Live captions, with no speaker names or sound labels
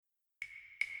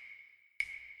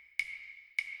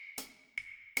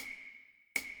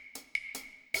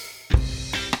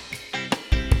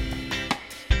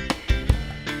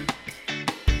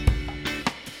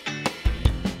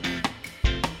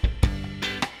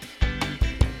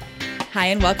Hi,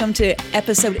 and welcome to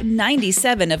episode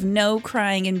 97 of No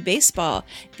Crying in Baseball,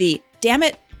 the Damn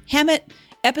It, Hammett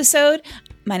episode.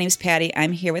 My name's Patty.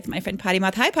 I'm here with my friend Potty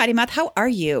Mouth. Hi, Potty Mouth. How are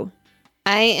you?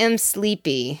 I am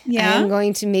sleepy. Yeah? I'm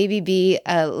going to maybe be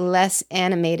a less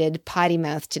animated potty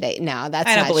mouth today. No, that's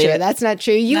I don't not believe true. it. That's not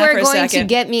true. You Not are for a going to second.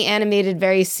 get me animated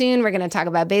very soon. We're going to talk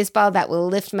about baseball. That will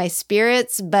lift my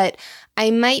spirits, but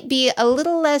I might be a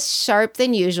little less sharp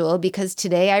than usual because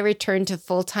today I returned to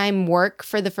full-time work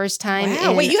for the first time.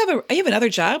 Wow. Wait, you have another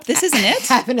job? This isn't I it?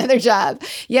 have another job.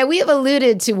 Yeah, we have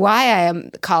alluded to why I am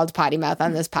called Potty Mouth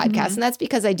on this podcast, and that's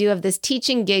because I do have this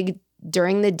teaching gig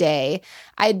during the day.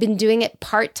 I had been doing it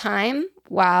part-time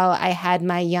while I had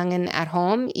my youngin at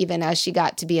home, even as she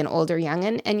got to be an older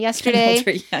youngin. And yesterday,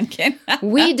 Older youngkin.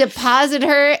 we deposited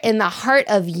her in the heart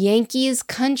of Yankees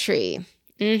country.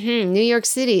 New York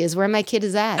City is where my kid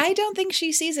is at. I don't think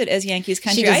she sees it as Yankees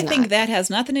country. does I think not. that has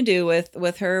nothing to do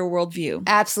with her worldview.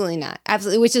 Absolutely not.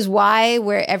 Absolutely. Which is why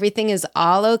where everything is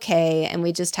all okay and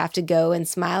we just have to go and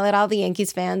smile at all the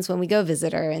Yankees fans when we go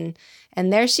visit her.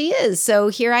 And there she is. So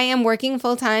here I am working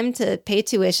full time to pay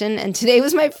tuition. And today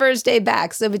was my first day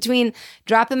back. So between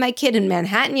dropping my kid in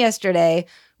Manhattan yesterday,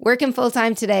 working full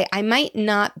time today, I might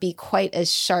not be quite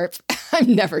as sharp.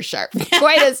 I'm never sharp.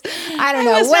 Quite as, I don't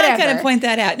know, I was whatever. not going to point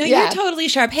that out. No, Yeah. you're totally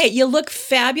sharp. Hey, you look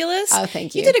fabulous. Oh,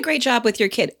 thank you. You did a great job with your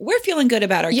kid. We're feeling good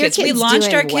about our Your kids. We kid's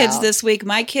launched our doing kids well. this week.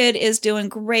 My kid is doing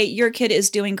great. Your kid is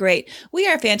doing great. We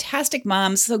are fantastic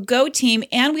moms. So go team.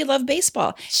 And we love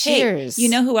baseball. Cheers. Hey, you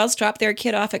know who else dropped their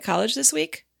kid off at college this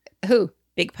week? Who?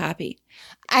 Big Papi.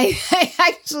 I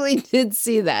actually did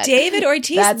see that. David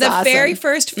Ortiz, That's the awesome. very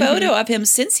first photo of him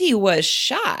since he was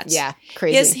shot. Yeah,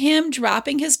 crazy. Is him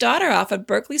dropping his daughter off at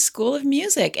Berkeley School of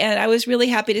Music. And I was really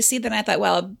happy to see that. And I thought,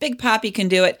 well, Big Papi can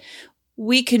do it.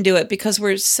 We can do it because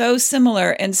we're so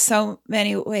similar in so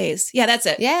many ways. Yeah, that's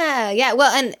it. Yeah.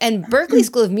 Well, and Berkeley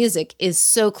School of Music is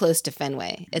so close to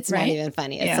Fenway. It's not Right? even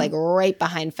funny. It's Yeah. like right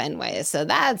behind Fenway. So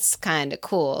that's kind of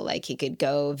cool. Like he could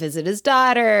go visit his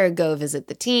daughter, go visit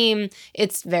the team.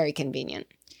 It's very convenient.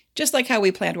 Just like how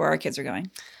we planned where our kids are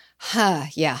going.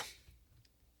 Yeah.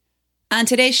 On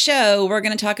today's show, we're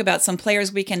going to talk about some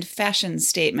Players Weekend fashion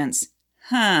statements.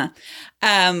 The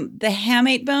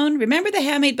hamate bone. Remember the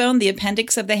hamate bone, the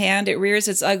appendix of the hand? It rears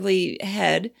its ugly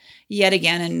head yet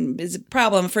again and is a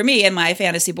problem for me and my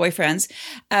fantasy boyfriends.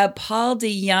 Paul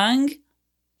DeYoung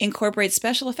incorporates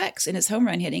special effects in his home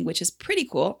run hitting, which is pretty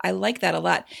cool. I like that a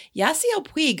lot. Yasiel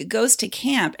Puig goes to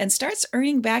camp and starts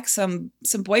earning back some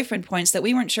boyfriend points that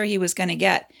we weren't sure he was going to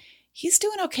get. He's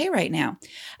doing okay right now.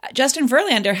 Justin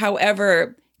Verlander,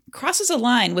 however, crosses a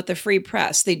line with the Free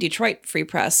Press, the Detroit Free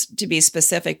Press to be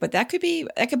specific, but that could be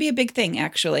a big thing,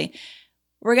 actually.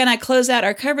 We're going to close out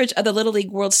our coverage of the Little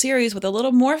League World Series with a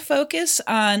little more focus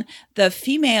on the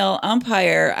female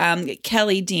umpire,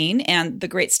 Kelly Dean, and the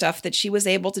great stuff that she was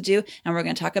able to do. And we're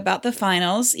going to talk about the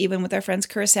finals, even with our friends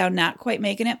Curacao not quite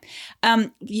making it.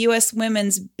 U.S.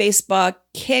 women's baseball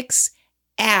kicks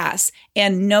ass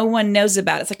and no one knows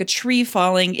about it. It's like a tree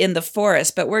falling in the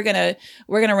forest, but we're gonna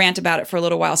rant about it for a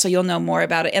little while so you'll know more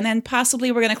about it. And then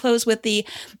possibly we're gonna close with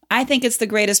I think it's the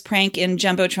greatest prank in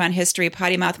Jumbotron history.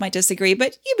 Potty Mouth might disagree,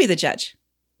 but you be the judge.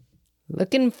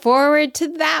 Looking forward to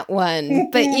that one.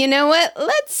 But you know what?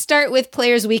 Let's start with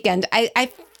Players Weekend.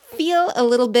 I feel a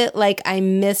little bit like I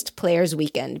missed Players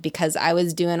Weekend because I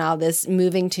was doing all this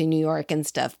moving to New York and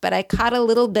stuff, but I caught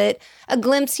a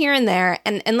glimpse here and there.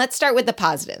 And let's start with the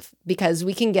positive because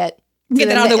we can get that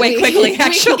out of the way quickly,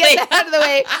 actually. We can get that out of the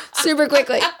way super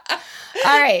quickly.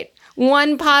 All right.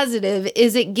 One positive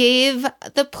is it gave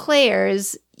the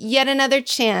players yet another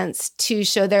chance to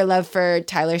show their love for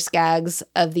Tyler Skaggs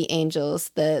of the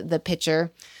Angels, the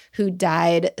pitcher who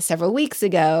died several weeks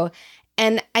ago.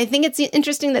 And I think it's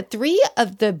interesting that three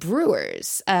of the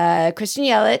Brewers, Christian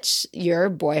Yelich, your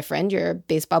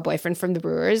baseball boyfriend from the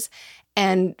Brewers,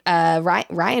 and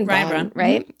Ryan Braun,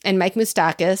 right? Mm-hmm. And Mike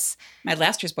Moustakas. My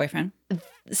last year's boyfriend.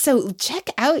 So check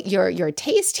out your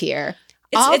taste here.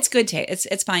 It's good taste.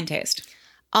 It's fine taste.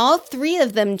 All three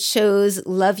of them chose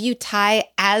Love You Ty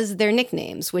as their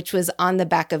nicknames, which was on the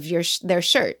back of their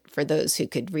shirt for those who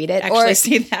could read it. Actually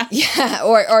see that. Yeah,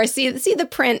 or see the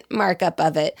print markup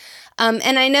of it.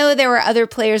 And I know there were other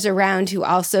players around who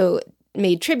also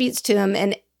made tributes to him.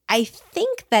 And I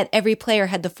think that every player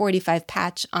had the 45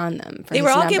 patch on them. They were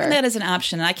all given that as an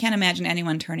option, and I can't imagine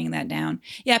anyone turning that down.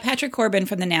 Yeah, Patrick Corbin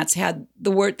from the Nats had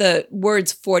the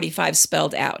words 45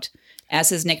 spelled out as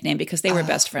his nickname because they were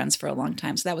best friends for a long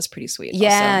time. So that was pretty sweet.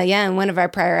 Yeah, also. yeah. In one of our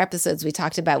prior episodes, we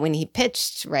talked about when he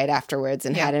pitched right afterwards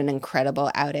and had an incredible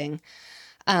outing.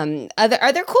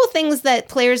 Other cool things that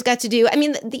players got to do. I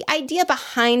mean, the idea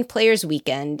behind Players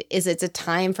Weekend is it's a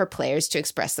time for players to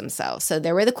express themselves. So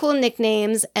there were the cool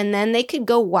nicknames, and then they could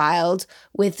go wild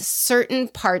with certain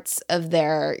parts of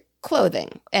their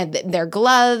clothing and their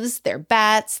gloves, their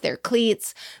bats, their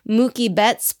cleats. Mookie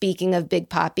Betts, speaking of Big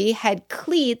Papi, had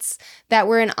cleats that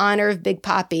were in honor of Big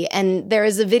Papi. And there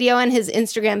is a video on his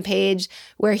Instagram page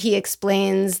where he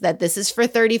explains that this is for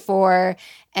 34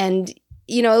 and,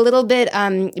 you know, a little bit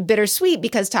bittersweet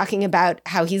because talking about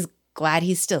how he's glad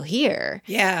he's still here.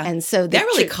 Yeah. And so that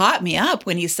really caught me up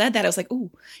when he said that. I was like,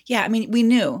 oh, yeah. I mean, we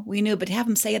knew, but to have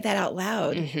him say that out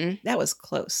loud, that was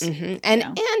close. Mm-hmm.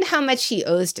 And how much he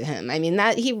owes to him. I mean,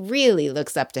 that he really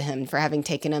looks up to him for having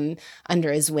taken him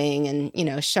under his wing and, you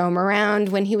know, show him around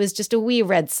when he was just a wee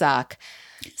Red Sox.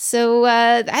 So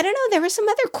I don't know. There were some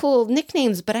other cool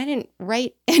nicknames, but I didn't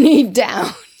write any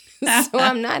down. So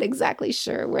I'm not exactly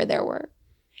sure where there were.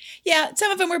 Yeah,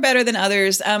 some of them were better than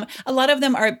others. A lot of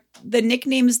them are the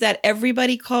nicknames that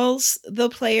everybody calls the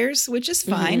players, which is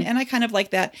fine. And I kind of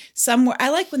like that. I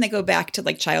like when they go back to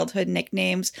like childhood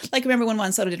nicknames. Like remember when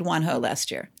Juan Soto did Juanjo last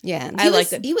year? Yeah. I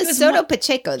liked it. He was Soto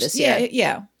Pacheco this year.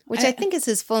 Yeah. Which I think is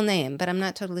his full name, but I'm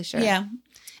not totally sure. Yeah.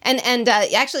 And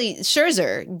actually,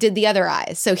 Scherzer did the other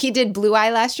eye. So he did blue eye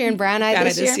last year and brown eye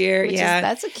this year.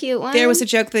 That's a cute one. There was a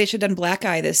joke that they should have done black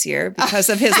eye this year because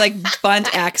of his like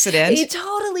bunt accident. He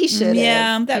totally should have.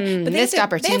 Yeah. But missed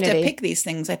opportunity. They have to pick these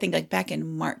things, I think, like back in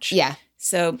March. Yeah.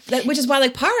 So, which is why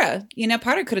like Parra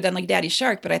could have done like Daddy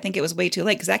Shark, but I think it was way too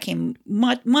late because that came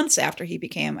months after he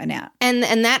became a Nat. And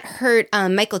that hurt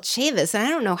Michael Chavis. And I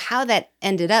don't know how that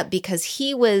ended up because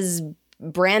he was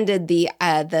branded the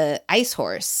ice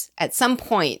horse at some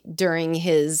point during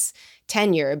his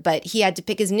tenure, but he had to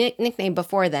pick his nickname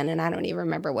before then, and I don't even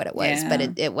remember what it was, but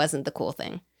it wasn't the cool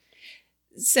thing.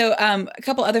 So a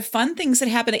couple other fun things that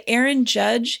happened. Aaron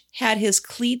Judge had his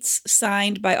cleats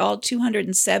signed by all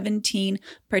 217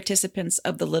 participants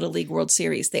of the Little League World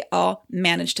Series. They all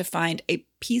managed to find a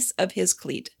piece of his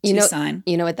cleat to sign.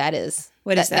 You know what that is?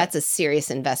 What is that? That's a serious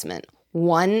investment.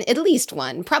 At least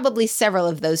one, probably several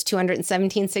of those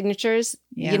 217 signatures,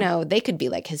 you know, they could be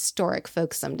like historic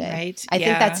folks someday. Right. I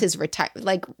think that's his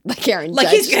like Aaron like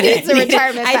Judge. He's gonna it's a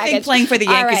retirement I package. think playing for the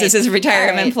Yankees is his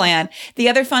retirement plan. The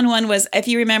other fun one was, if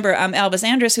you remember, Elvis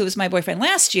Andrus, who was my boyfriend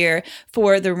last year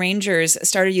for the Rangers,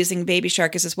 started using Baby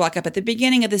Shark as his walk-up at the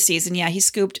beginning of the season. Yeah, he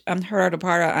scooped Gerardo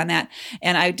Parra on that,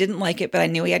 and I didn't like it, but I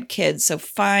knew he had kids, so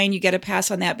fine, you get a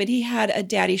pass on that. But he had a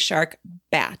Daddy Shark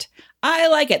bat. I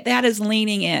like it. That is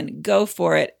leaning in. Go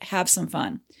for it. Have some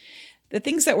fun. The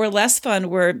things that were less fun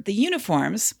were the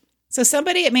uniforms. So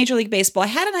somebody at Major League Baseball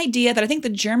had an idea that I think the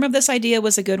germ of this idea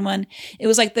was a good one. It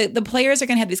was like the players are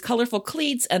going to have these colorful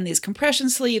cleats and these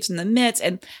compression sleeves and the mitts.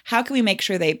 And how can we make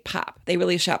sure they pop? They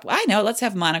really shop. Well, I know. Let's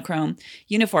have monochrome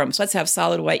uniforms. Let's have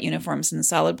solid white uniforms and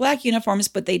solid black uniforms.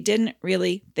 But they didn't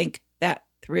really think that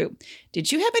through.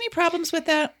 Did you have any problems with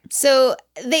that? So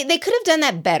they could have done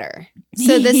that better.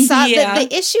 So the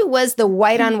issue was the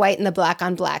white on white and the black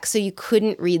on black. So you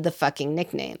couldn't read the fucking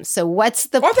nicknames. So what's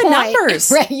the point? Or the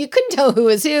numbers. Right. You couldn't tell who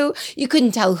was who. You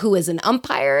couldn't tell who was an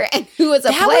umpire and who was a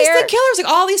player. That was the killers. Like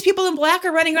all these people in black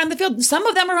are running around the field. Some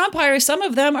of them are umpires. Some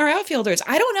of them are outfielders.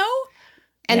 I don't know.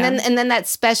 And then that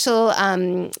special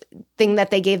thing that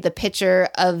they gave the pitcher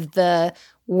of the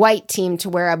white team to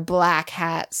wear a black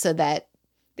hat so that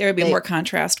there would be more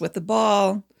contrast with the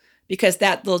ball because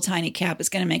that little tiny cap is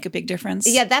going to make a big difference.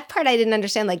 Yeah, that part I didn't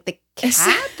understand. Like the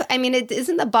cap? I mean,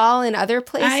 isn't the ball in other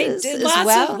places as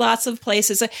well? Lots of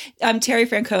places. Terry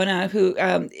Francona, who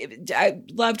I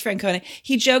loved Francona,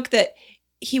 he joked that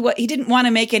he didn't want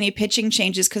to make any pitching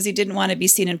changes because he didn't want to be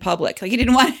seen in public. Like he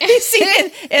didn't want to be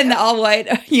seen in the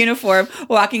all-white uniform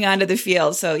walking onto the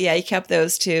field. So yeah, he kept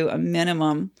those to a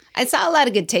minimum. I saw a lot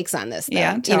of good takes on this, though.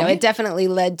 Yeah, it definitely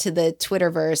led to the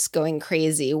Twitterverse going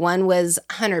crazy. One was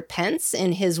Hunter Pence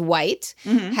in his white,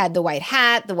 had the white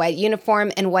hat, the white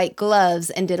uniform, and white gloves,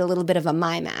 and did a little bit of a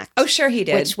mime act. Oh, sure he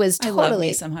did. Which was totally... I love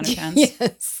me some Hunter Pence.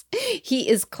 Yes. He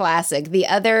is classic. The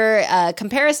other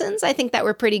comparisons, I think that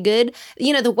were pretty good.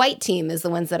 You know, the white team is the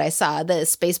ones that I saw. The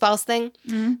Spaceballs thing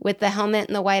with the helmet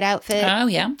and the white outfit. Oh,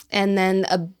 yeah. And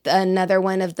then another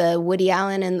one of the Woody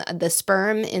Allen and the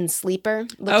sperm in Sleeper.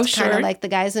 Looked kind of like the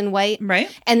guys in white. Right.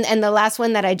 And the last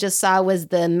one that I just saw was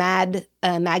the Mad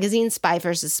magazine, Spy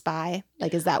versus Spy?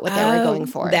 Like, is that what they were going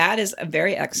for? That is a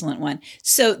very excellent one.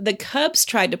 So the Cubs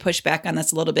tried to push back on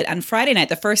this a little bit. On Friday night,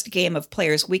 the first game of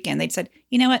Players Weekend, they'd said,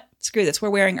 you know what? Screw this.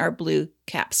 We're wearing our blue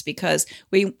caps because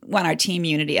we want our team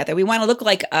unity out there. We want to look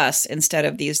like us instead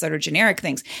of these that are generic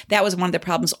things. That was one of the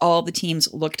problems. All the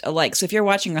teams looked alike. So if you're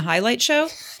watching a highlight show,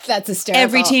 that's hysterical.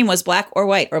 Every team was black or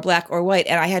white or black or white.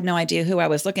 And I had no idea who I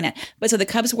was looking at. But so the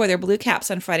Cubs wore their blue caps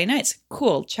on Friday nights.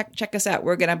 Cool. Check us out.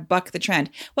 We're going to buck the trend.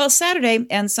 Well, Saturday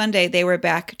and Sunday, they were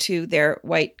back to their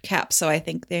white caps. So I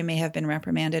think they may have been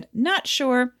reprimanded. Not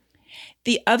sure.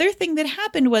 The other thing that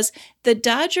happened was the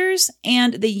Dodgers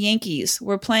and the Yankees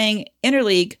were playing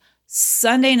interleague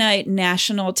Sunday night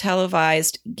national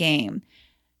televised game.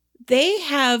 They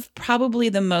have probably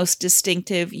the most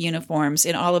distinctive uniforms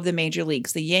in all of the major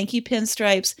leagues, the Yankee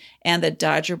pinstripes and the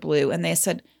Dodger blue. And they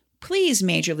said, please,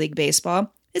 Major League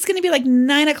Baseball, it's going to be like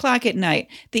 9 o'clock at night,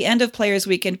 the end of Players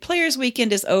Weekend. Players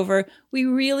Weekend is over. We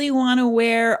really want to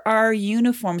wear our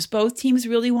uniforms. Both teams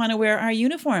really want to wear our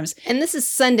uniforms. And this is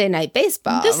Sunday Night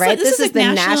Baseball, right? This is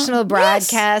the national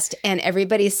broadcast, yes. And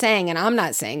everybody's saying, and I'm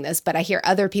not saying this, but I hear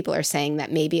other people are saying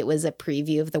that maybe it was a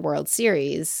preview of the World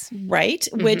Series. Right,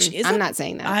 mm-hmm. Which is I'm not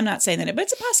saying that. I'm not saying that, but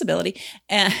it's a possibility.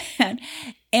 And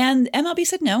MLB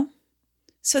said no.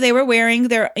 So they were wearing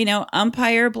their,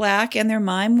 umpire black and their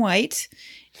mime white.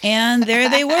 And there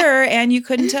they were, and you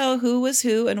couldn't tell who was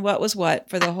who and what was what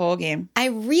for the whole game. I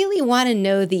really want to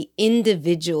know the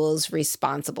individuals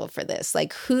responsible for this.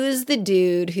 Like, who's the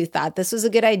dude who thought this was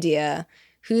a good idea?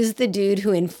 Who's the dude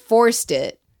who enforced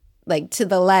it, like, to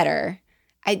the letter?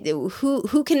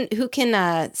 Who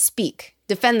can speak,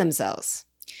 defend themselves?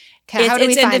 How do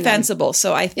we it's find indefensible. them?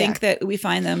 So I think that we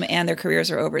find them and their careers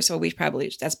are over. So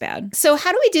that's bad. So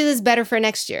how do we do this better for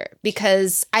next year?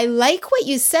 Because I like what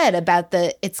you said about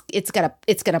it's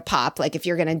gonna pop. Like if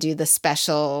you're gonna do the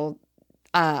special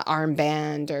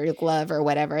armband or glove or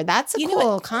whatever, that's a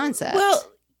cool concept. Well,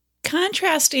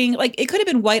 contrasting, like it could have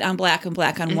been white on black and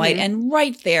black on white, and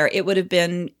right there it would have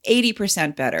been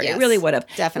 80% better. Yes, it really would have.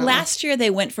 Definitely. Last year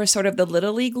they went for sort of the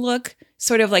Little League look,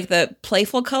 sort of like the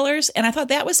playful colors, and I thought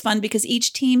that was fun because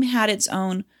each team had its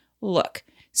own look.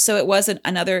 So it wasn't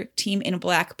another team in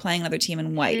black playing another team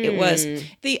in white. It was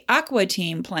the Aqua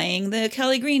team playing the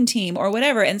Kelly Green team or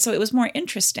whatever. And so it was more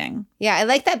interesting. Yeah, I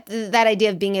like that idea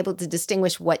of being able to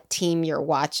distinguish what team you're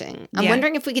watching. I'm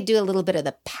wondering if we could do a little bit of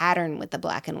the pattern with the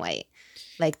black and white.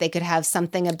 Like they could have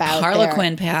something about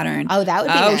Harlequin pattern. Oh, that would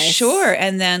be nice. Oh, sure.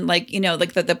 And then like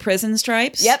the prison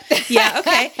stripes. Yep. Yeah.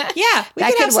 Okay. Yeah. We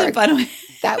could have some fun with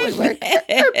that would work.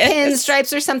 Or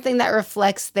pinstripes or something that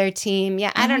reflects their team.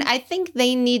 Yeah. I think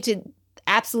they need to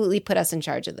absolutely put us in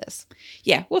charge of this.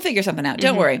 Yeah. We'll figure something out.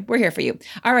 Don't worry. We're here for you.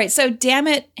 All right. So damn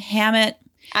it, Hammett.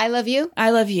 I love you.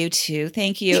 I love you too.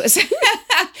 Thank you.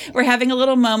 We're having a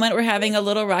little moment. We're having a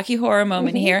little Rocky Horror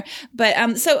moment here.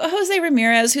 But so Jose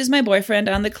Ramirez, who's my boyfriend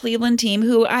on the Cleveland team,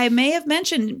 who I may have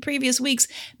mentioned in previous weeks,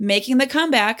 making the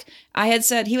comeback. I had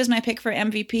said he was my pick for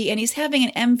MVP, and he's having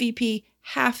an MVP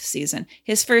half season.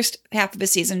 His first half of the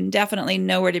season, definitely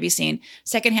nowhere to be seen.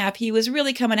 Second half, he was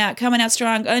really coming out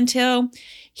strong until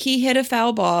he hit a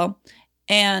foul ball.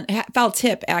 And foul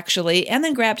tip, actually, and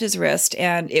then grabbed his wrist,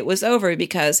 and it was over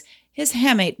because his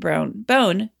hamate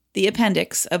bone, the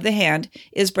appendix of the hand,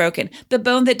 is broken. The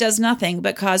bone that does nothing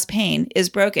but cause pain is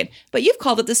broken. But you've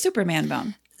called it the Superman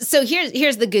bone. So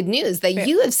here's the good news that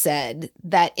you have said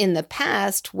that in the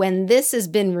past, when this has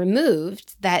been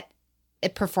removed, that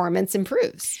performance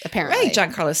improves, apparently. Right,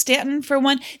 Giancarlo Stanton for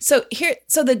one. So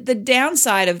the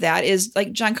downside of that is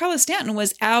like Giancarlo Stanton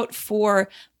was out for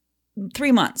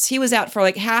 3 months. He was out for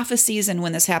like half a season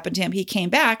when this happened to him. He came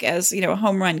back as, a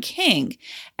home run king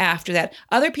after that.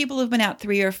 Other people have been out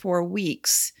 3 or 4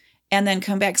 weeks and then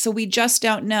come back. So we just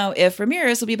don't know if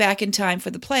Ramirez will be back in time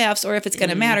for the playoffs or if it's going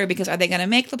to matter because are they going to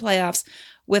make the playoffs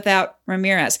without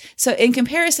Ramirez? So in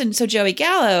comparison, Joey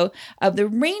Gallo of the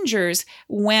Rangers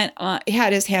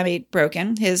had his hamate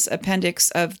broken, his appendix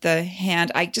of the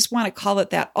hand. I just want to call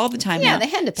it that all the time now. The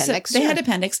hand appendix. So the hand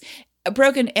appendix.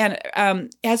 Broken and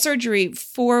had surgery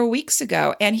 4 weeks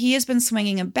ago, and he has been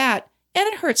swinging a bat, and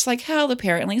it hurts like hell,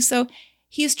 apparently. So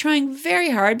he's trying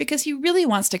very hard because he really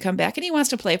wants to come back, and he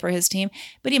wants to play for his team,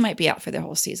 but he might be out for the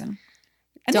whole season.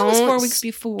 And that was 4 weeks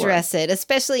before. Stress it,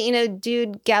 especially,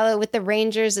 dude, Gallo with the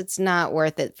Rangers, it's not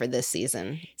worth it for this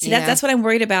season. See, that's what I'm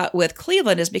worried about with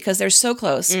Cleveland is because they're so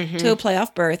close to a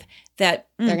playoff berth that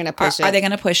they're going to push it. Are they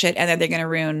going to push it and then they're going to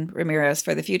ruin Ramirez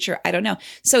for the future? I don't know.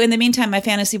 So in the meantime, my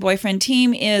fantasy boyfriend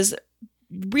team is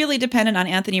really dependent on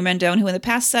Anthony Rendon, who in the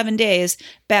past 7 days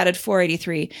batted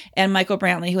 .483, and Michael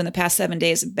Brantley, who in the past 7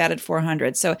 days batted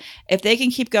 .400. So if they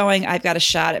can keep going, I've got a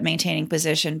shot at maintaining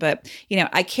position. But,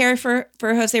 I care for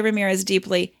Jose Ramirez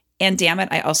deeply, and damn it,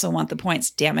 I also want the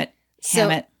points. Damn it.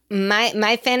 Damn it.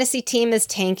 My fantasy team is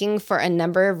tanking for a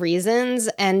number of reasons.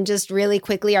 And just really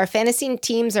quickly, our fantasy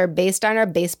teams are based on our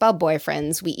baseball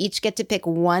boyfriends. We each get to pick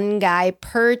one guy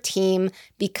per team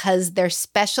because they're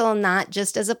special, not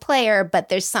just as a player, but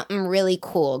there's something really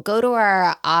cool. Go to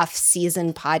our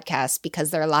off-season podcast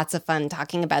because they're lots of fun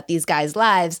talking about these guys'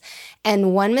 lives.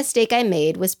 And one mistake I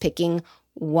made was picking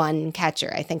one catcher.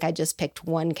 I think I just picked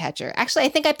one catcher. Actually, I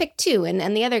think I picked two,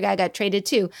 and the other guy got traded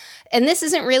too. And this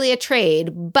isn't really a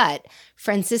trade, but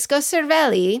Francisco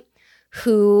Cervelli,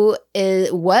 who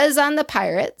was on the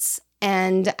Pirates,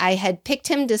 and I had picked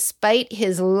him despite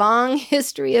his long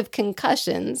history of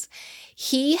concussions.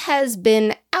 He has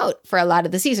been out for a lot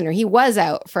of the season, or he was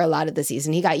out for a lot of the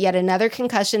season. He got yet another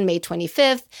concussion May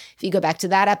 25th. If you go back to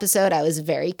that episode, I was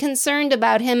very concerned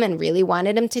about him and really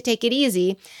wanted him to take it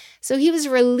easy. So he was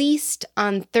released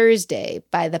on Thursday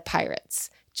by the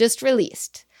Pirates, just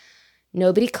released.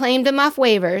 Nobody claimed him off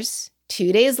waivers.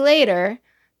 2 days later,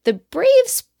 the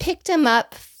Braves picked him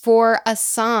up for a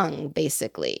song,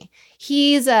 basically.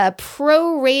 He's a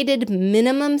prorated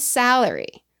minimum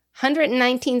salary.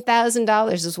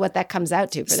 $119,000 is what that comes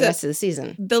out to for the rest of the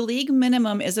season. The league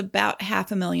minimum is about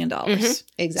 $500,000. Mm-hmm,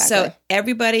 exactly. So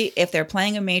everybody, if they're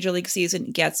playing a major league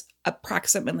season, gets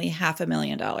approximately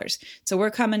 $500,000. So we're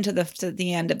coming to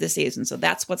the end of the season. So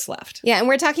that's what's left. Yeah, and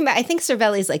we're talking about, I think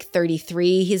Cervelli's like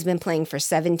 33. He's been playing for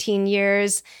 17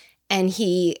 years. And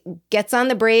he gets on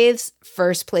the Braves'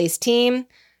 first place team.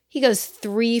 He goes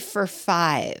 3 for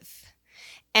 5.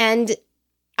 And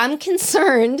I'm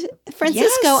concerned, Francisco,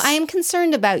 yes. I am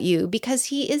concerned about you because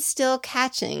he is still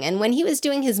catching. And when he was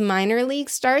doing his minor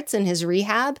league starts and his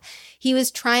rehab, he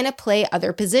was trying to play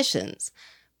other positions,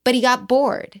 but he got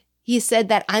bored. He said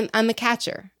that I'm a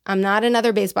catcher. I'm not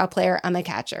another baseball player. I'm a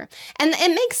catcher. And it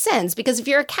makes sense because if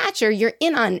you're a catcher, you're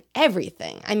in on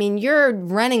everything. I mean, you're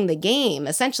running the game,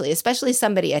 essentially, especially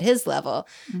somebody at his level.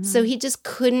 Mm-hmm. So he just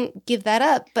couldn't give that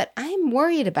up. But I'm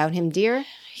worried about him, dear.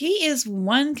 He is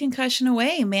one concussion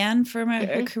away, man, from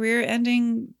a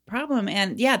career-ending problem.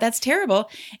 And yeah, that's terrible.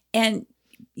 And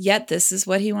yet this is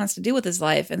what he wants to do with his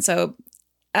life. And so,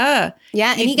 yeah,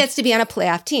 and he gets to be on a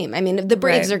playoff team. I mean, the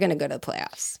Braves right. are going to go to the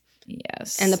playoffs.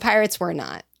 Yes. And the Pirates were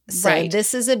not. So right.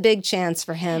 This is a big chance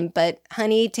for him. But,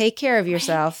 honey, take care of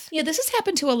yourself. Yeah, this has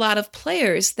happened to a lot of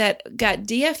players that got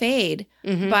DFA'd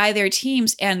by their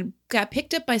teams and got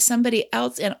picked up by somebody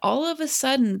else. And all of a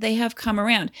sudden, they have come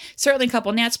around. Certainly a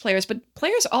couple Nats players, but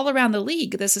players all around the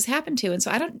league this has happened to. And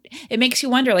so it makes you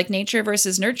wonder, like nature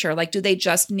versus nurture. Like, do they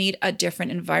just need a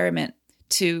different environment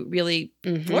to really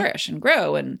flourish and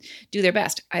grow and do their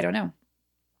best? I don't know.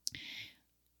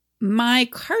 My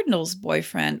Cardinals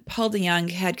boyfriend, Paul DeJong,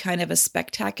 had kind of a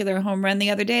spectacular home run the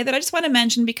other day that I just want to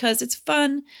mention because it's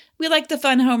fun. We like the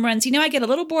fun home runs. I get a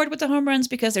little bored with the home runs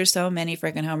because there's so many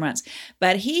freaking home runs.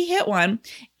 But he hit one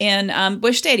in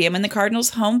Busch Stadium in the Cardinals'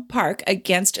 home park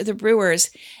against the Brewers.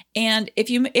 And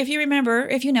if you remember,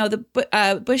 if you know,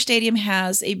 the Busch Stadium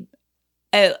has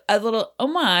a little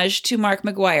homage to Mark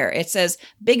McGwire. It says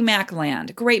Big Mac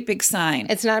Land. Great big sign.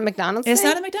 It's not a McDonald's sign? It's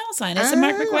not a McDonald's sign. It's a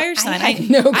Mark McGwire sign. I had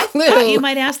no clue. I thought you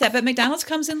might ask that, but McDonald's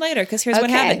comes in later because here's what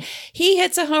happened. He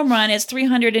hits a home run. It's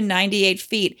 398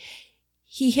 feet.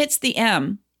 He hits the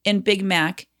M in Big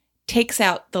Mac, takes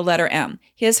out the letter M.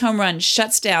 His home run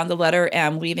shuts down the letter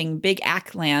M, leaving Big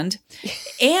Mac Land.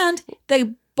 And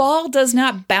the ball does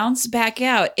not bounce back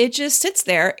out. It just sits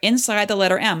there inside the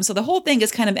letter M. So the whole thing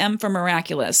is kind of M for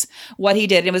miraculous, what he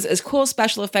did. It was a cool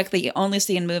special effect that you only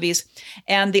see in movies.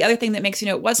 And the other thing that makes you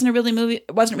know it wasn't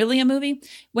really a movie,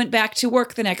 went back to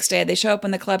work the next day. They show up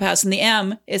in the clubhouse and the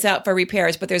M is out for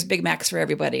repairs, but there's Big Macs for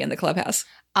everybody in the clubhouse.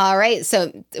 All right.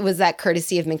 So was that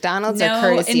courtesy of McDonald's or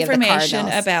courtesy of the Cardinals? No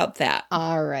information about that.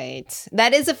 All right.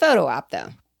 That is a photo op, though.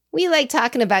 We like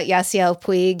talking about Yasiel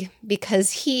Puig because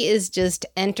he is just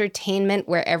entertainment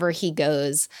wherever he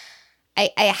goes.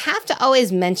 I have to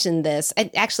always mention this.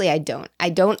 Actually, I don't. I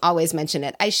don't always mention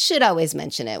it. I should always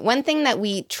mention it. One thing that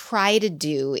we try to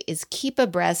do is keep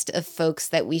abreast of folks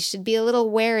that we should be a little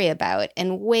wary about.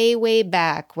 And way, way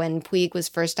back when Puig was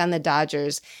first on the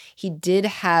Dodgers, he did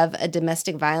have a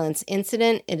domestic violence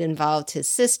incident. It involved his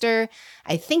sister.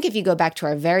 I think if you go back to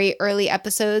our very early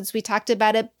episodes, we talked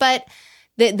about it. But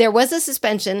there was a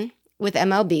suspension with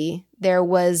MLB. There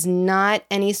was not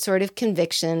any sort of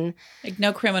conviction. Like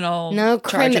no criminal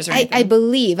charges or anything. I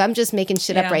believe. I'm just making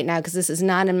shit up Yeah. right now because this is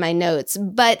not in my notes.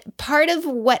 But part of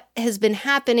what has been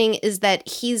happening is that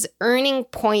he's earning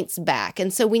points back.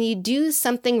 And so when you do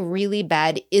something really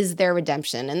bad, is there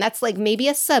redemption? And that's like maybe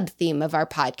a sub-theme of our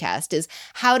podcast is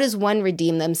how does one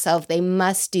redeem themselves? They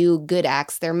must do good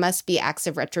acts. There must be acts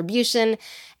of retribution.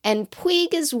 And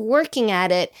Puig is working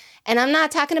at it. And I'm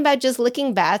not talking about just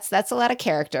licking bats. That's a lot of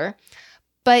character.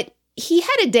 But he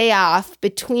had a day off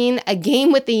between a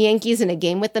game with the Yankees and a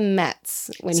game with the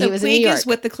Mets when he was in New Puig York. is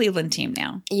with the Cleveland team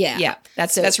now. Yeah. Yeah,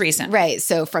 that's recent. Right.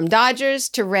 So from Dodgers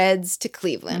to Reds to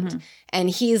Cleveland. Mm-hmm. And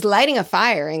he's lighting a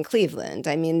fire in Cleveland.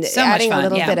 I mean, So much adding fun, a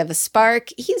little yeah. bit of a spark.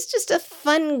 He's just a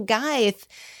fun guy if,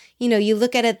 you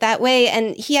look at it that way.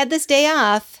 And he had this day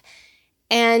off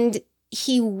and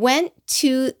he went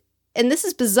to, and this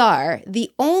is bizarre,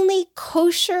 the only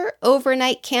kosher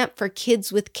overnight camp for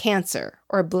kids with cancer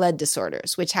or blood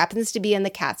disorders, which happens to be in the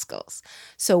Catskills.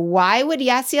 So why would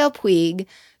Yasiel Puig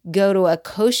go to a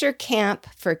kosher camp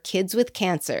for kids with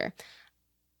cancer?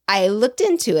 I looked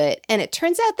into it, and it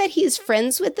turns out that he's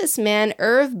friends with this man,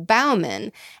 Irv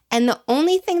Bauman. And the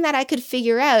only thing that I could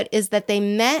figure out is that they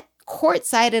met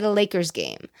courtside at a Lakers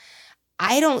game.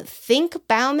 I don't think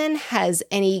Bauman has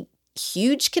any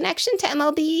huge connection to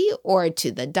MLB or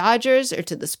to the Dodgers or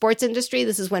to the sports industry.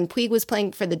 This is when Puig was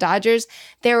playing for the Dodgers.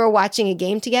 They were watching a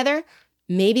game together.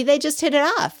 Maybe they just hit it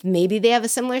off. Maybe they have a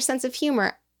similar sense of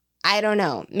humor. I don't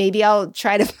know. Maybe I'll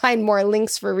try to find more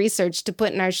links for research to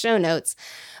put in our show notes.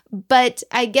 But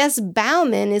I guess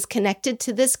Bauman is connected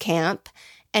to this camp.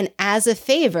 And as a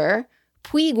favor,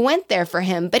 Puig went there for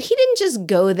him, but he didn't just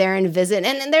go there and visit.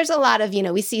 And there's a lot of,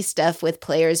 we see stuff with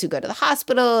players who go to the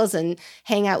hospitals and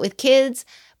hang out with kids.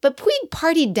 But Puig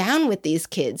partied down with these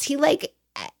kids. He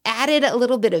added a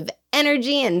little bit of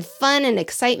energy and fun and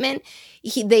excitement.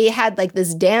 They had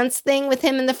this dance thing with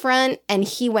him in the front and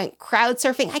he went crowd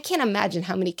surfing. I can't imagine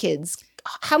how many kids.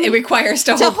 It requires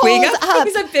to hold Puig up.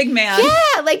 He's a big man.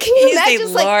 Yeah, can you imagine? He's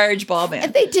a large ball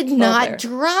man. They did not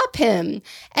drop him.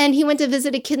 And he went to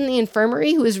visit a kid in the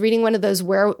infirmary who was reading one of those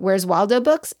Where's Waldo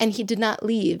books, and he did not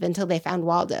leave until they found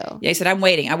Waldo. Yeah, he said, I'm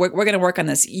waiting. We're going to work on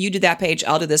this. You do that page.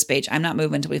 I'll do this page. I'm not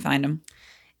moving until we find him.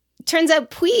 Turns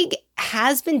out Puig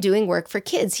has been doing work for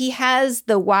kids. He has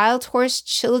the Wild Horse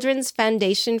Children's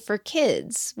Foundation for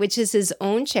Kids, which is his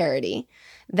own charity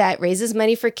that raises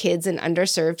money for kids in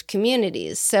underserved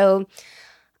communities. So,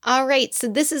 all right. So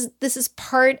this is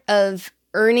part of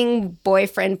earning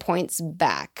boyfriend points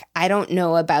back. I don't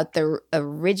know about the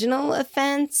original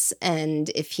offense and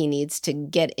if he needs to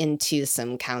get into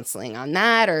some counseling on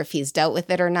that or if he's dealt with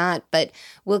it or not, but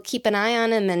we'll keep an eye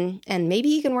on him and maybe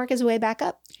he can work his way back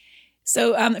up.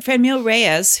 So Franmil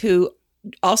Reyes, who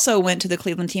also went to the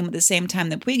Cleveland team at the same time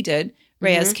that Puig did,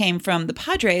 Reyes came from the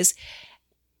Padres.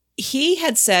 He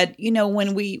had said,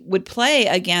 when we would play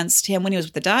against him when he was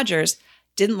with the Dodgers,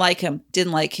 didn't like him,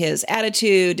 didn't like his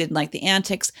attitude, didn't like the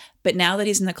antics. But now that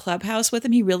he's in the clubhouse with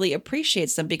him, he really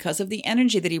appreciates them because of the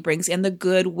energy that he brings and the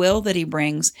goodwill that he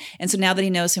brings. And so now that he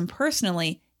knows him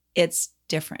personally, it's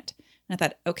different. And I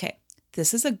thought, okay,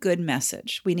 this is a good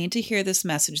message. We need to hear this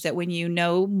message that when you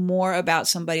know more about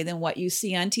somebody than what you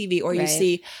see on TV or you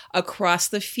see across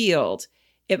the field,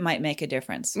 it might make a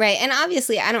difference. Right. And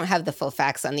obviously, I don't have the full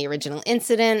facts on the original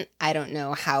incident. I don't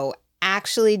know how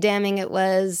actually damning it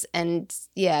was. And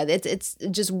yeah, it's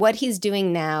just what he's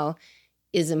doing now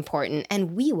is important.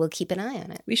 And we will keep an eye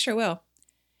on it. We sure will.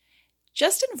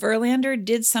 Justin Verlander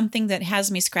did something that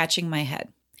has me scratching my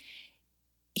head.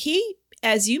 He,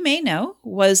 as you may know,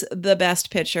 was the best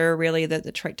pitcher really that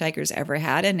the Detroit Tigers ever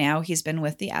had. And now he's been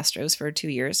with the Astros for 2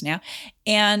 years now.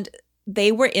 And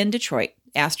they were in Detroit.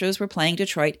 Astros were playing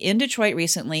Detroit in Detroit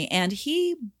recently, and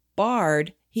he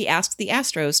asked the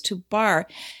Astros to bar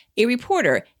a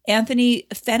reporter, Anthony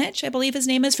Fenech, I believe his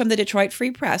name is, from the Detroit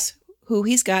Free Press, who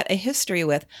he's got a history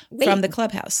with from the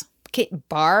clubhouse. Okay,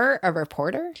 bar a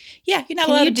reporter? Yeah, you're not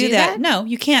allowed to do that. No,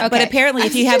 you can't. Okay. But apparently,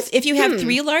 if you have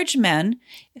three large men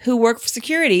who work for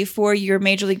security for your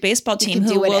Major League Baseball team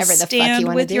who will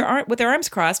stand with their arms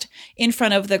crossed in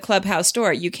front of the clubhouse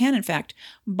door, you can in fact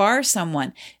bar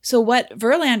someone. So what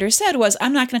Verlander said was,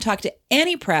 "I'm not going to talk to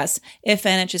any press if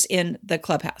Fenech is in the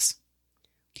clubhouse."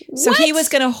 What? So he was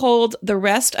going to hold the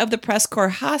rest of the press corps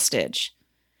hostage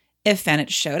if Fenech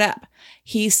showed up.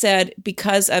 He said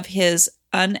because of his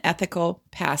unethical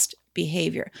past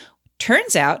behavior.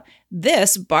 Turns out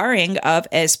this barring of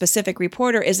a specific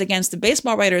reporter is against the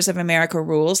Baseball Writers of America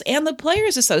rules and the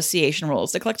Players Association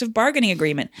rules, the collective bargaining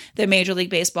agreement that Major League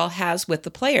Baseball has with the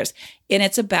players. And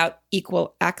it's about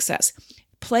equal access.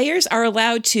 players are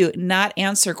allowed to not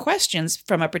answer questions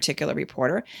from a particular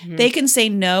reporter. They can say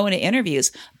no in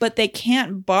interviews, but they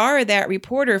can't bar that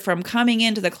reporter from coming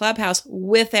into the clubhouse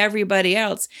with everybody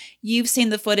else. You've seen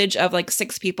the footage of like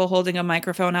 6 people holding a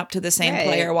microphone up to the same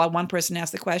player while one person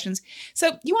asks the questions.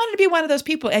 So you wanted to be one of those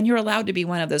people, and you're allowed to be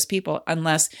one of those people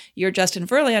unless you're Justin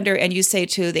Verlander and you say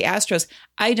to the Astros,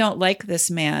 I don't like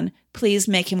this man. Please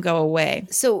make him go away.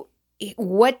 So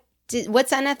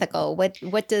what's unethical?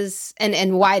 What does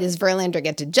and why does Verlander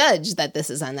get to judge that this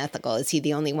is unethical? Is he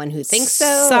the only one who thinks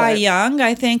so? Cy Young,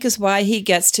 I think, is why he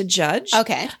gets to judge.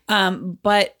 Okay.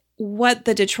 But what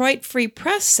the Detroit Free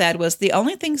Press said was the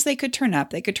only things they could turn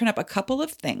up a couple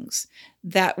of things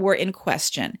that were in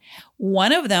question.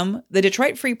 One of them, the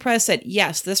Detroit Free Press said,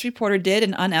 yes, this reporter did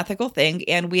an unethical thing,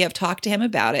 and we have talked to him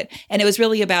about it. And it was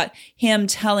really about him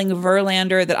telling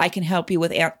Verlander that I can help you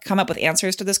with come up with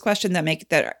answers to this question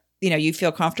that you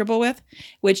feel comfortable with,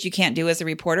 which you can't do as a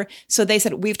reporter. So they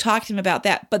said, we've talked to him about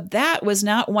that. But that was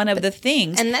not one of the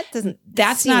things. And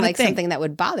that's not like something that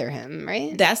would bother him,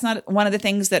 right? That's not one of the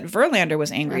things that Verlander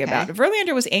was angry about.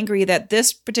 Verlander was angry that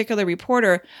this particular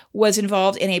reporter was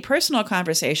involved in a personal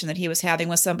conversation that he was having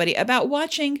with somebody about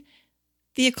watching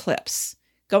the eclipse.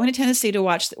 Going to Tennessee to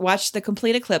watch the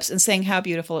complete eclipse and saying how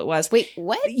beautiful it was. Wait,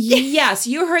 what? Yes,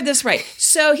 you heard this right.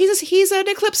 So he's an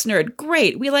eclipse nerd.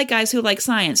 Great. We like guys who like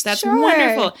science. That's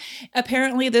wonderful.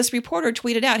 Apparently, this reporter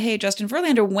tweeted out, hey, Justin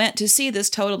Verlander went to see this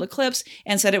total eclipse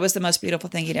and said it was the most beautiful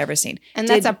thing he'd ever seen. And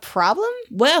that's a problem?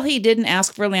 Well, he didn't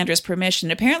ask Verlander's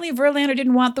permission. Apparently, Verlander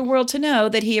didn't want the world to know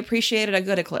that he appreciated a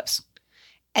good eclipse.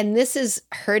 And this is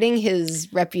hurting his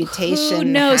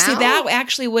reputation. No, how? see, that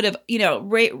actually would have,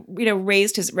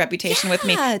 raised his reputation with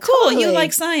me. Cool, totally. You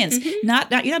like science.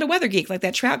 Not you're not a weather geek like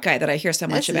that Trout guy that I hear so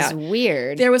much about. This is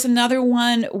weird. There was another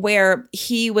one where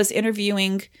he was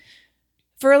interviewing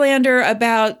Verlander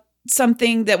about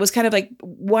something that was kind of like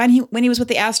when he was with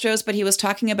the Astros, but he was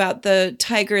talking about the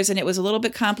Tigers, and it was a little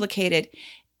bit complicated.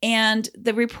 And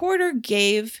the reporter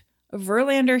gave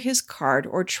Verlander his card,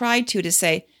 or tried to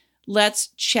say, let's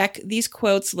check these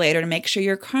quotes later to make sure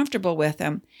you're comfortable with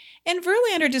them. And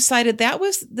Verlander decided that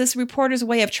was this reporter's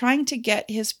way of trying to get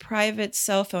his private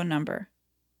cell phone number.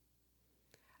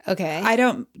 Okay.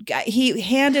 He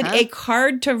handed a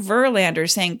card to Verlander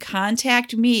saying,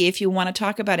 contact me if you want to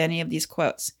talk about any of these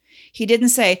quotes. He didn't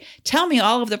say, tell me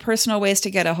all of the personal ways to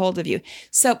get a hold of you.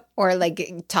 Or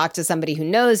like talk to somebody who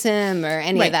knows him or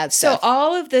any of that stuff. So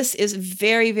all of this is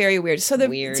very, very weird. So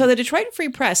the Detroit Free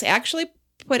Press actually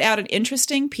put out an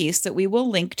interesting piece that we will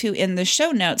link to in the show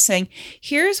notes saying,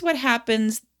 here's what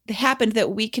happened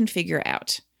that we can figure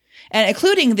out. And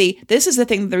including this is the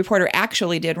thing the reporter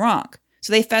actually did wrong.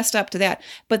 So they fessed up to that.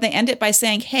 But they end it by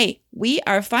saying, hey, we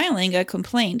are filing a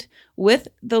complaint with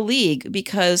the league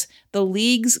because the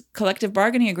league's collective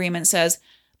bargaining agreement says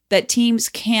that teams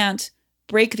can't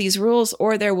break these rules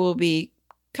or there will be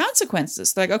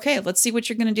consequences. They're like, okay, let's see what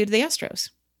you're going to do to the Astros.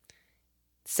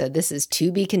 So this is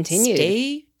to be continued.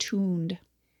 Stay tuned.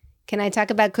 Can I talk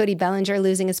about Cody Bellinger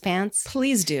losing his pants?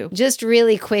 Please do. Just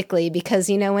really quickly, because,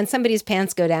 when somebody's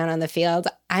pants go down on the field,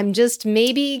 I'm just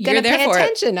maybe going to pay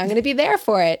attention. I'm going to be there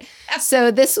for it.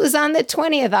 So this was on the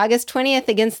 20th, August 20th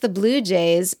against the Blue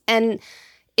Jays. And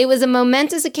it was a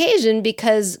momentous occasion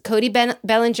because Cody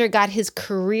Bellinger got his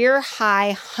career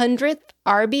high 100th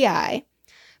RBI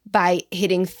by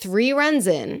hitting 3 runs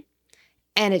in.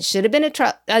 And it should have been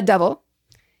a double.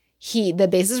 The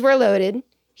bases were loaded.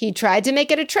 He tried to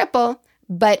make it a triple,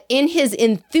 but in his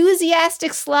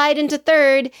enthusiastic slide into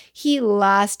third, he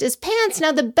lost his pants.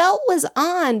 Now, the belt was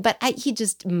on, but he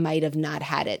just might have not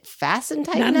had it fastened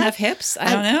tight enough. Not enough hips?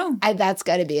 I don't know. That's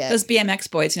got to be it. Those BMX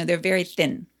boys, they're very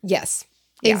thin. Yes,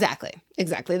 yeah.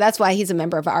 Exactly. That's why he's a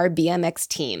member of our BMX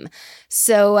team.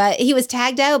 So he was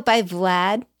tagged out by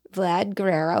Vlad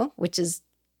Guerrero, which is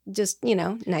just,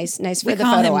 nice for the photo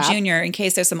op. We call him Junior in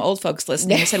case there's some old folks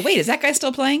listening who said, wait, is that guy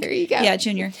still playing? There you go. Yeah,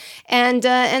 Junior. And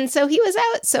so he was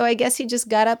out. So I guess he just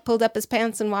got up, pulled up his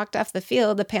pants, and walked off the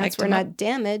field. The pants were not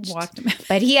damaged. Walked him out.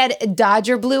 But he had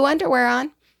Dodger blue underwear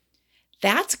on.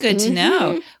 That's good to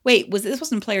know. Wait, this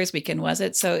wasn't Players Weekend, was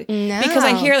it? So no. Because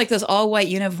I hear like those all-white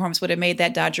uniforms would have made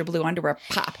that Dodger blue underwear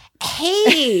pop.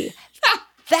 Hey,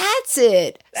 that's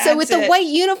it. So with the white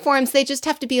uniforms, they just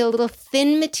have to be a little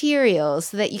thin material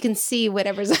so that you can see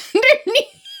whatever's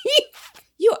underneath.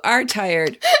 You are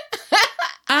tired.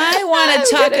 I want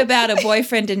to talk about a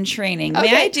boyfriend in training.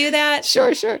 Okay. May I do that?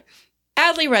 Sure.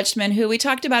 Adley Rutschman, who we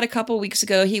talked about a couple weeks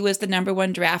ago, he was the number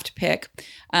 1 draft pick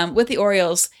with the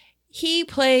Orioles. He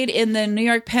played in the New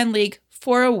York Penn League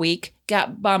for a week,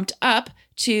 got bumped up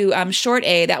to short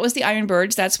A. That was the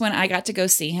Ironbirds. That's when I got to go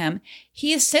see him.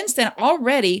 He has since then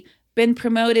already been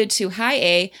promoted to high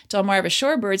A, Delmarva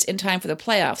Shorebirds, in time for the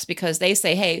playoffs, because they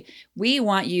say, hey, we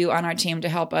want you on our team to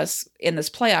help us in this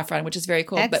playoff run, which is very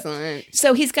cool. Excellent.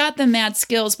 So he's got the mad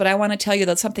skills, but I want to tell you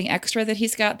that's something extra that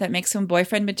he's got that makes him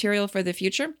boyfriend material for the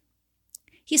future.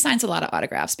 He signs a lot of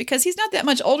autographs because he's not that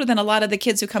much older than a lot of the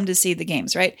kids who come to see the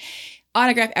games, right?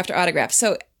 Autograph after autograph.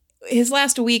 So his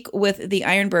last week with the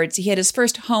Ironbirds, he had his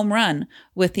first home run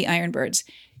with the Ironbirds.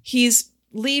 He's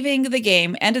leaving the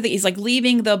game, he's like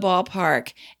leaving the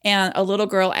ballpark, and a little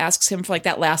girl asks him for like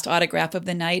that last autograph of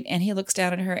the night, and he looks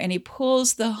down at her and he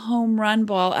pulls the home run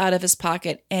ball out of his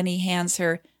pocket and he hands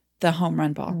her the home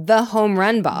run ball. The home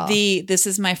run ball. This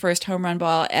is my first home run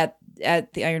ball at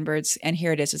the Ironbirds, and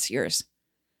here it is. It's yours.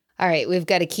 All right, we've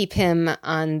got to keep him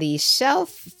on the shelf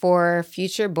for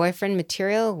future boyfriend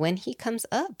material when he comes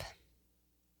up.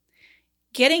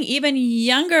 Getting even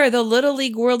younger, the Little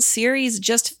League World Series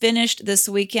just finished this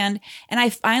weekend, and I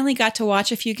finally got to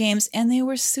watch a few games, and they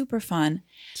were super fun.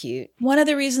 Cute. One of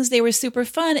the reasons they were super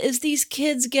fun is these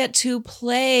kids get to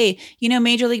play. You know,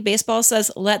 Major League Baseball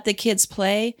says, let the kids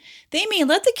play. They mean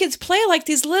let the kids play like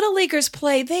these little leaguers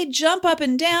play. They jump up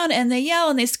and down, and they yell,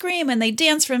 and they scream, and they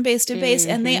dance from base to base,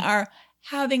 and they are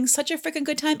having such a freaking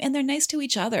good time, and they're nice to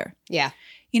each other. Yeah.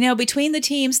 You know, between the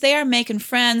teams, they are making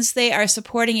friends. They are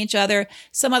supporting each other.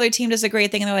 Some other team does a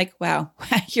great thing, and they're like, wow,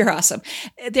 you're awesome.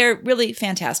 They're really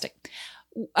fantastic.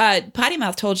 Potty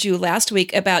Mouth told you last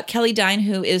week about Kelly Dine,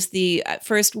 who is the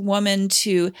first woman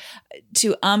to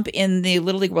ump in the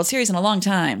Little League World Series in a long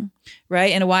time,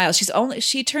 right? In a while.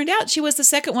 She turned out she was the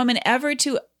second woman ever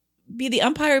to be the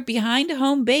umpire behind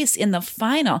home base in the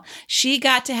final. She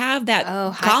got to have that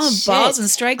calling balls and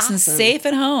strikes and safe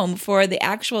at home for the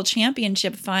actual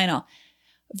championship final.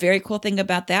 A very cool thing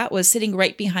about that was sitting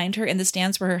right behind her in the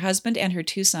stands were her husband and her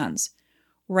two sons,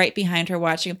 right behind her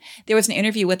watching. There was an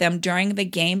interview with them during the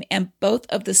game, and both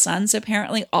of the sons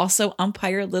apparently also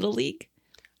umpire Little League.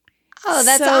 Oh,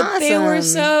 that's awesome. They were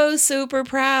so super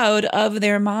proud of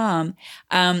their mom.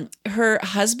 Her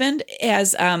husband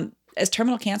has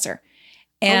terminal cancer.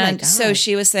 And so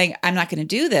she was saying, I'm not going to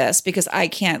do this because I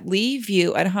can't leave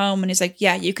you at home. And he's like,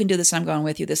 yeah, you can do this. I'm going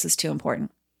with you. This is too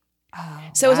important.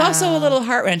 So it was also a little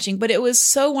heart-wrenching, but it was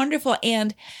so wonderful.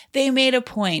 And they made a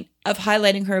point of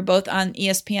highlighting her both on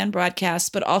ESPN broadcasts,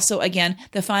 but also, again,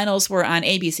 the finals were on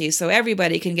ABC, so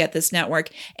everybody can get this network.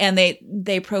 And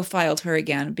they profiled her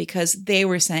again because they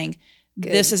were saying,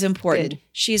 this is important. Good.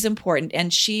 She's important.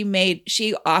 And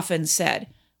she often said,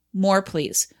 more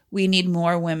please. We need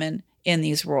more women in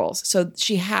these roles. So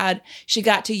she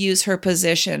got to use her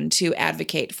position to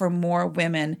advocate for more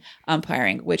women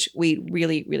umpiring, which we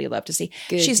really, really love to see.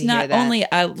 She's not only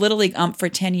a Little League ump for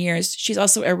 10 years, she's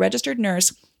also a registered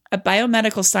nurse, a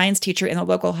biomedical science teacher in a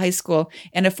local high school,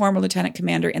 and a former lieutenant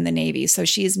commander in the Navy. So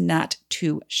she's not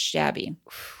too shabby.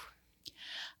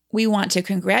 We want to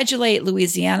congratulate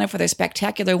Louisiana for their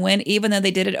spectacular win, even though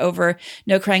they did it over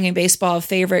No Crying in Baseball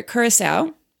favorite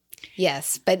Curacao.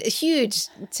 Yes, but a huge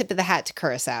tip of the hat to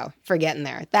Curacao for getting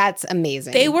there. That's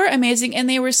amazing. They were amazing, and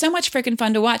they were so much freaking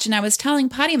fun to watch. And I was telling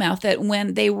Potty Mouth that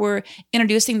when they were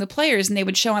introducing the players and they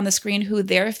would show on the screen who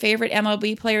their favorite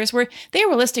MLB players were, they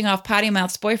were listing off Potty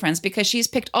Mouth's boyfriends because she's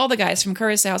picked all the guys from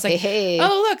Curacao. It's like, hey.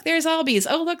 Oh, look, there's Albies.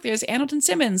 Oh, look, there's Hamilton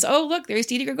Simmons. Oh, look, there's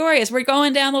Didi Gregorius. We're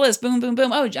going down the list. Boom, boom,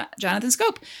 boom. Oh, Jonathan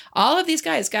Scope. All of these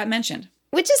guys got mentioned.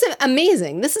 Which is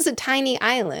amazing. This is a tiny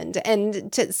island,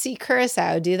 and to see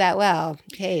Curacao do that well,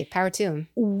 hey, power to him.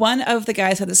 One of the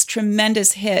guys had this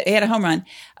tremendous hit. He had a home run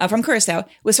from Curacao,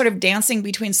 was sort of dancing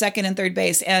between second and third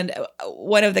base, and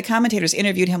one of the commentators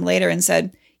interviewed him later and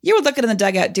said, you were looking in the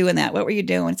dugout doing that. What were you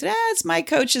doing? I said, it's my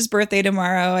coach's birthday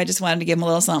tomorrow. I just wanted to give him a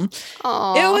little something.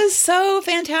 Aww. It was so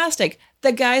fantastic.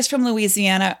 The guys from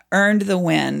Louisiana earned the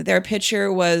win. Their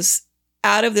pitcher was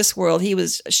out of this world. He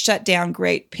was a shut down,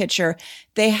 great pitcher.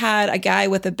 They had a guy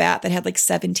with a bat that had like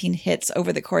 17 hits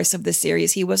over the course of the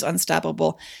series. He was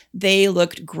unstoppable. They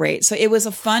looked great. So it was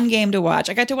a fun game to watch.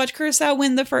 I got to watch Curacao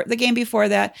win the game before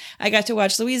that. I got to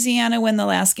watch Louisiana win the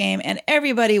last game, and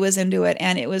everybody was into it,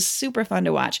 and it was super fun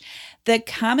to watch. The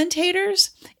commentators,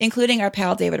 including our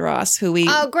pal David Ross, who we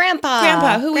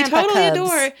Grandpa, who we totally Cubs.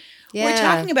 adore. Yeah. We're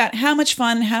talking about how much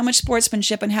fun, how much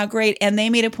sportsmanship, and how great. And they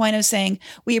made a point of saying,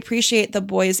 we appreciate the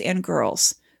boys and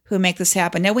girls who make this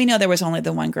happen. Now, we know there was only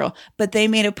the one girl, but they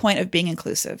made a point of being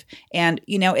inclusive. And,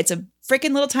 you know, it's a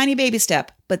freaking little tiny baby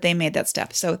step, but they made that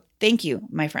step. So thank you,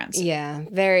 my friends. Yeah,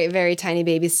 very, very tiny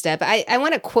baby step. I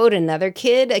want to quote another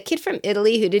kid, a kid from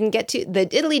Italy who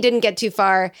Italy didn't get too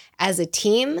far as a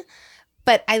team,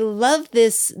 But I love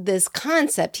this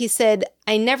concept. He said,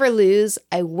 I never lose.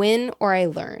 I win or I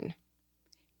learn.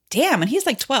 Damn, and he's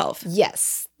like 12.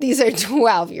 Yes, these are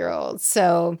 12-year-olds.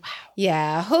 So,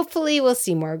 yeah, hopefully we'll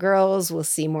see more girls. We'll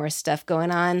see more stuff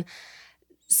going on.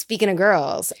 Speaking of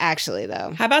girls, actually,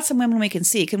 though. How about some women we can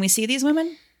see? Can we see these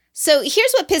women? So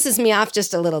here's what pisses me off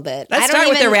just a little bit. Let's start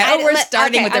with the rat. We're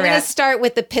starting with the rat. I'm going to start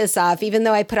with the piss off, even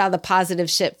though I put all the positive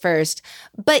shit first.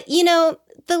 But, you know,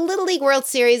 the Little League World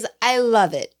Series, I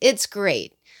love it. It's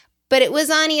great. But it was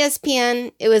on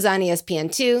ESPN. It was on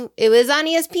ESPN2. It was on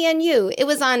ESPNU. It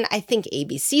was on, I think,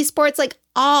 ABC Sports. Like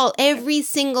every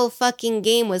single fucking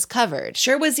game was covered.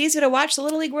 Sure was easy to watch the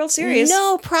Little League World Series.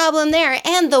 No problem there.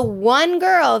 And the one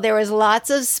girl, there was lots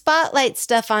of spotlight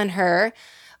stuff on her.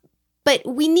 But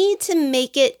we need to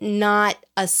make it not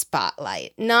a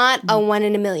spotlight, not a 1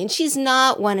 in a million. She's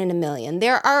not 1 in a million.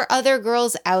 There are other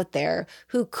girls out there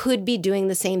who could be doing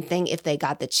the same thing if they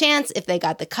got the chance, if they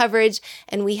got the coverage.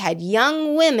 And we had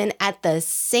young women at the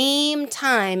same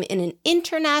time in an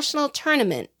international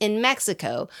tournament in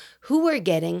Mexico who were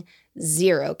getting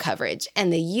zero coverage.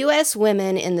 And the U.S.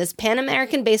 women in this Pan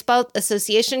American Baseball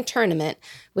Association tournament,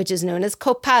 which is known as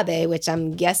COPABE, which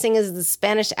I'm guessing is the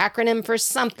Spanish acronym for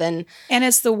something. And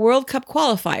it's the World Cup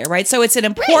qualifier, right? So it's an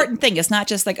important thing. It's not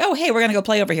just like, oh, hey, we're going to go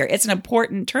play over here. It's an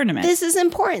important tournament. This is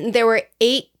important. There were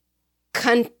 8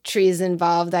 countries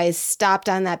involved. I stopped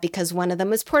on that because one of them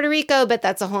was Puerto Rico, but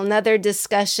that's a whole nother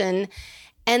discussion.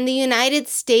 And the United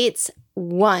States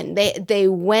won. They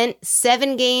went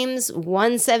 7 games,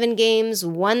 won 7 games,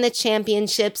 won the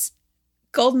championships.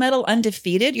 Gold medal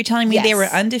undefeated? You're telling me Yes. They were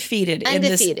undefeated in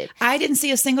this? I didn't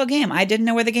see a single game. I didn't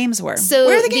know where the games were. So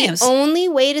where are the games? The only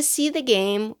way to see the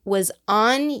game was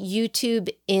on YouTube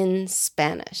in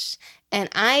Spanish. And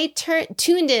I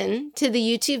tuned in to the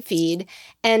YouTube feed,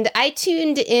 and I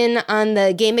tuned in on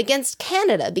the game against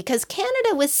Canada because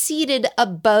Canada was seated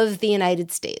above the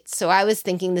United States. So I was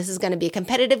thinking this is going to be a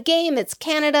competitive game. It's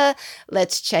Canada.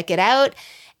 Let's check it out.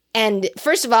 And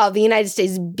first of all, the United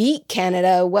States beat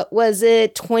Canada. What was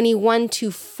it?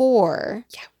 21-4.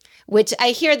 Yeah. Which I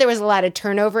hear there was a lot of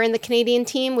turnover in the Canadian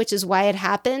team, which is why it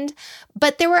happened.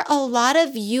 But there were a lot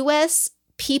of U.S.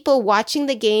 people watching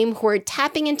the game who were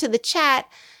tapping into the chat,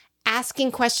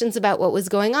 asking questions about what was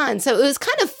going on. So it was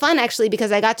kind of fun, actually,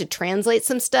 because I got to translate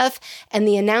some stuff. And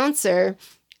the announcer...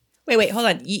 Wait, hold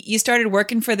on. You started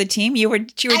working for the team? You were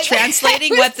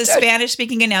translating what the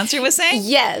Spanish-speaking announcer was saying?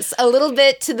 Yes, a little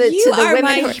bit to the You are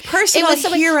women. my personal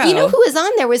hero. You know who was on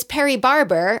there was Perry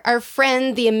Barber, our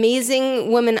friend, the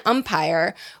amazing woman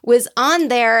umpire, was on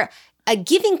there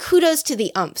giving kudos to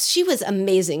the umps. She was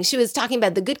amazing. She was talking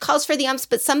about the good calls for the umps,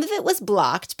 but some of it was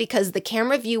blocked because the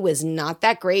camera view was not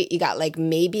that great. You got like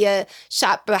maybe a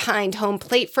shot behind home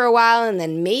plate for a while and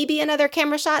then maybe another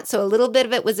camera shot. So a little bit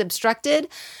of it was obstructed.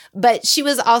 But she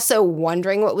was also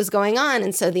wondering what was going on.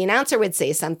 And so the announcer would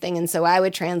say something. And so I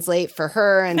would translate for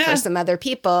her and for some other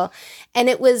people. And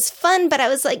it was fun. But I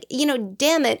was like,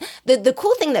 damn it. The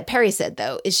cool thing that Perry said,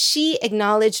 though, is she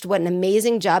acknowledged what an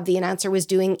amazing job the announcer was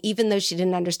doing, even though she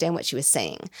didn't understand what she was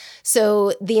saying.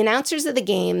 So the announcers of the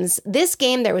games, this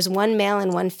game, there was one male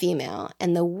and one female.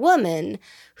 And the woman...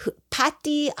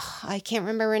 Patti, I can't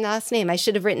remember her last name. I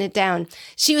should have written it down.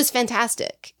 She was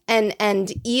fantastic. And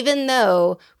even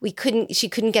though she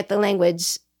couldn't get the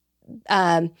language,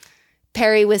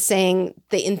 Perry was saying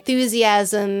the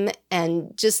enthusiasm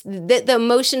and just the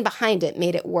emotion behind it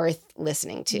made it worth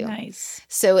listening to. Nice.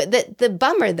 So the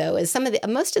bummer though is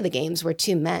most of the games were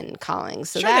 2 men calling.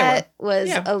 So sure that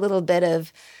was a little bit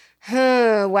of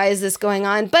why is this going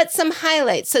on? But some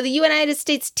highlights. So the United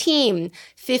States team,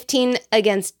 15-5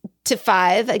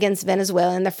 against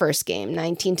Venezuela in the first game,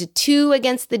 19-2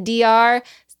 against the DR,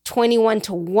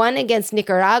 21-1 against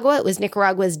Nicaragua. It was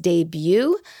Nicaragua's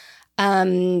debut.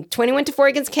 21-4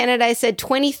 against Canada. I said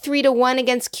 23-1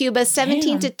 against Cuba,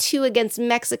 17-2 against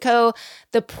Mexico.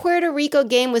 The Puerto Rico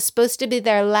game was supposed to be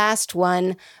their last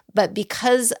one, but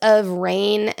because of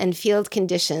rain and field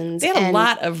conditions, they had a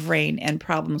lot of rain and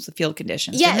problems with field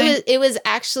conditions. Yeah, it was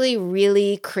actually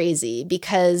really crazy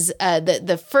because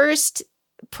the first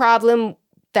problem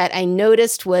that I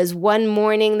noticed was one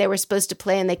morning they were supposed to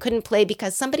play and they couldn't play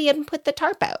because somebody hadn't put the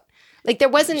tarp out. Like there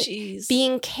wasn't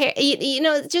being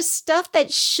just stuff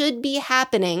that should be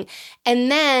happening. And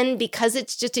then because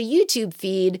it's just a YouTube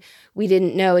feed, we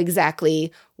didn't know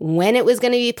exactly when it was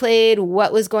going to be played,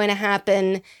 what was going to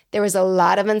happen. There was a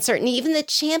lot of uncertainty. Even the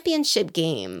championship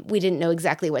game, we didn't know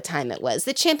exactly what time it was.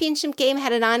 The championship game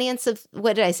had an audience of,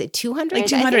 what did I say, 200? Like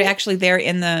 200 actually there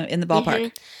in the ballpark.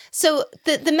 Mm-hmm. So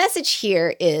the message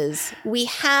here is we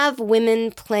have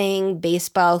women playing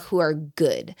baseball who are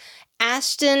good.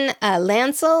 Ashton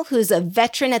Lancel, who's a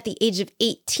veteran at the age of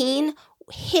 18,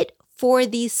 hit for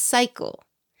the cycle.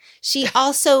 She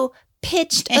also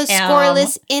pitched a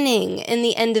scoreless inning in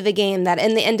the end of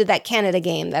that Canada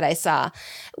game that I saw.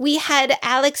 We had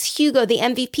Alex Hugo, the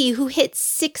MVP, who hit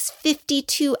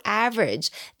 .652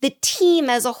 average. The team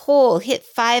as a whole hit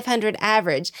 .500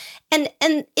 average. And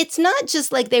it's not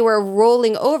just like they were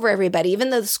rolling over everybody. Even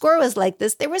though the score was like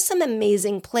this, there was some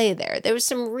amazing play there. There was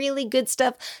some really good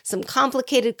stuff, some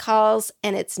complicated calls,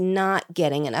 and it's not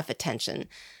getting enough attention.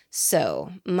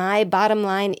 So my bottom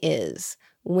line is,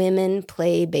 women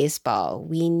play baseball.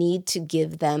 We need to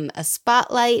give them a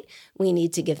spotlight. We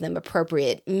need to give them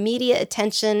appropriate media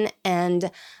attention.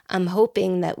 And I'm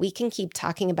hoping that we can keep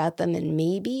talking about them and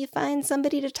maybe find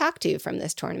somebody to talk to from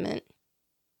this tournament.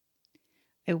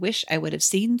 I wish I would have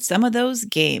seen some of those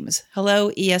games.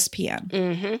 Hello, ESPN.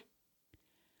 Mm-hmm.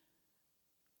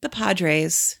 The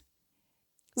Padres.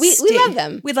 We love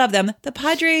them. We love them. The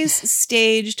Padres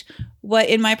staged what,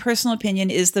 in my personal opinion,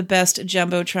 is the best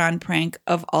Jumbotron prank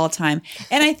of all time.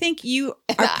 And I think you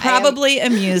are probably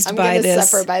amused by this. I'm going to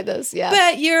suffer by this, yeah.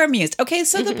 But you're amused. Okay,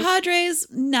 so the Padres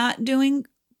not doing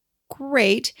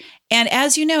great. And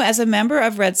as you know, as a member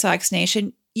of Red Sox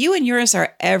Nation, you and yours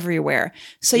are everywhere.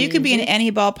 So you could be in any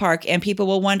ballpark and people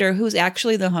will wonder who's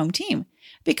actually the home team.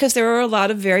 Because there are a lot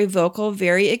of very vocal,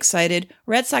 very excited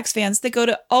Red Sox fans that go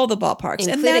to all the ballparks.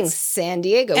 Including San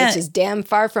Diego, which is damn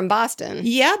far from Boston.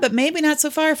 Yeah, but maybe not so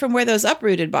far from where those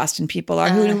uprooted Boston people are,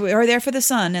 who are there for the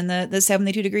sun and the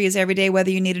 72 degrees every day,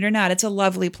 whether you need it or not. It's a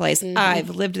lovely place.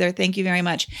 I've lived there. Thank you very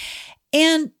much.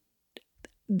 And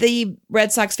the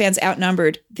Red Sox fans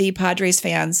outnumbered the Padres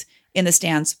fans in the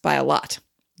stands by a lot.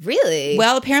 Really?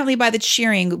 Well, apparently by the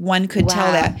cheering, one could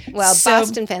tell that. Well, so,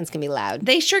 Boston fans can be loud.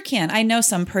 They sure can. I know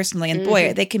some personally, and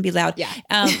boy, they can be loud. Yeah.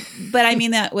 But I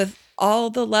mean that with all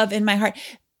the love in my heart.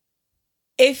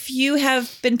 If you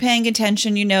have been paying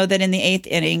attention, you know that in the 8th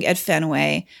inning at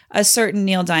Fenway, a certain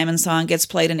Neil Diamond song gets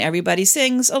played and everybody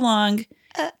sings along.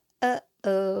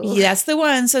 Oh. That's the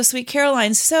one. So Sweet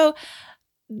Caroline. So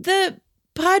the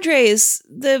Padres,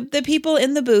 the people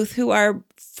in the booth who are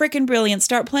freaking brilliant,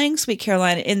 start playing Sweet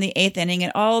Caroline in the 8th inning,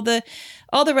 and all the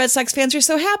Red Sox fans are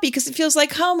so happy because it feels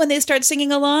like home when they start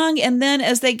singing along. And then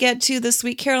as they get to the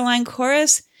Sweet Caroline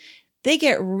chorus, they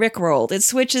get rickrolled. It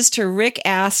switches to Rick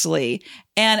Astley,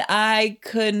 and I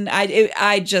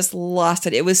just lost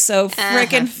it. It was so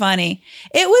freaking funny.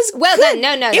 It was well good.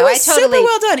 done. No, it was super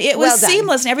well done. It was done.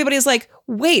 seamless, and everybody was like,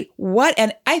 "Wait, what?"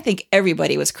 And I think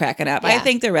everybody was cracking up. Yeah. I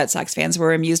think the Red Sox fans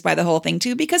were amused by the whole thing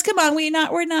too, because come on, we're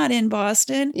not in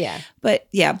Boston. Yeah, but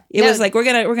yeah, it was like we're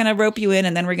gonna rope you in,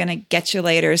 and then we're gonna get you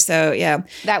later. So yeah,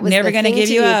 that was never the gonna thing give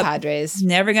to you do, up, Padres.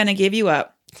 Never gonna give you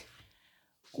up.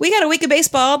 We got a week of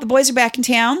baseball. The boys are back in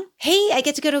town. Hey, I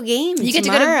get to go to a game. You get to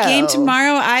go to a game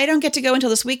tomorrow. I don't get to go until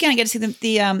this weekend. I get to see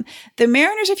the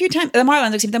Mariners a few times. The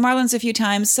Marlins a few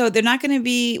times. So they're not going to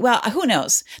be. Well, who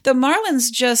knows? The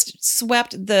Marlins just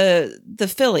swept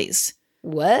the Phillies.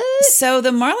 What? So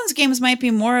the Marlins games might be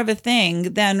more of a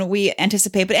thing than we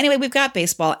anticipate. But anyway, we've got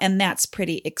baseball, and that's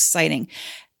pretty exciting.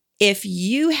 If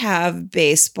you have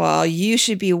baseball, you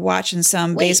should be watching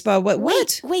some baseball.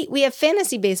 What? Wait, we have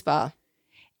fantasy baseball.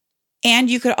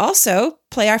 And you could also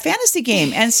play our fantasy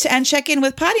game and check in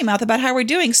with Potty Mouth about how we're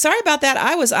doing. Sorry about that.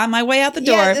 I was on my way out the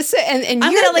door. Yeah, and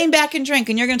I'm going to lean back and drink,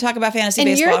 and you're going to talk about fantasy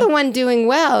baseball. And you're the one doing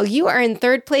well. You are in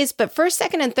 3rd place, but 1st,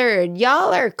 2nd, and 3rd,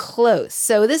 y'all are close.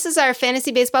 So this is our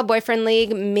Fantasy Baseball Boyfriend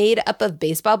League made up of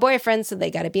baseball boyfriends, so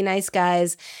they got to be nice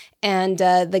guys. And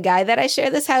the guy that I share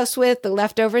this house with, the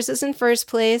leftovers, is in 1st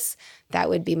place. That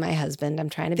would be my husband. I'm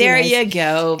trying to be nice. There you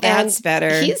go. That's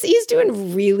better. He's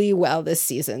doing really well this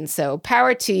season. So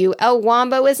power to you. El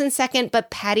Wombo is in 2nd, but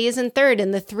Patty is in 3rd.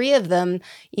 And the 3 of them,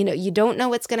 you don't know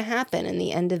what's going to happen in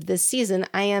the end of this season.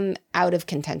 I am out of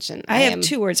contention. I have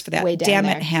 2 words for that. Damn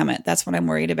it, Hammett. That's what I'm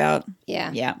worried about.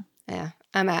 Yeah.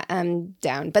 I'm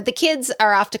down. But the kids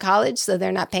are off to college, so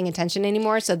they're not paying attention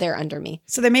anymore, so they're under me.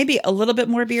 So there may be a little bit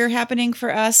more beer happening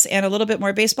for us and a little bit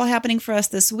more baseball happening for us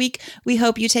this week. We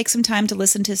hope you take some time to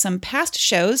listen to some past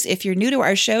shows. If you're new to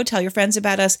our show, tell your friends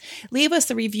about us. Leave us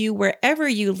a review wherever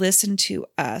you listen to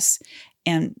us.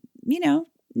 And,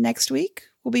 next week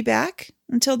we'll be back.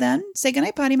 Until then, say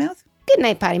goodnight, Potty Mouth. Good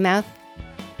night, Potty Mouth.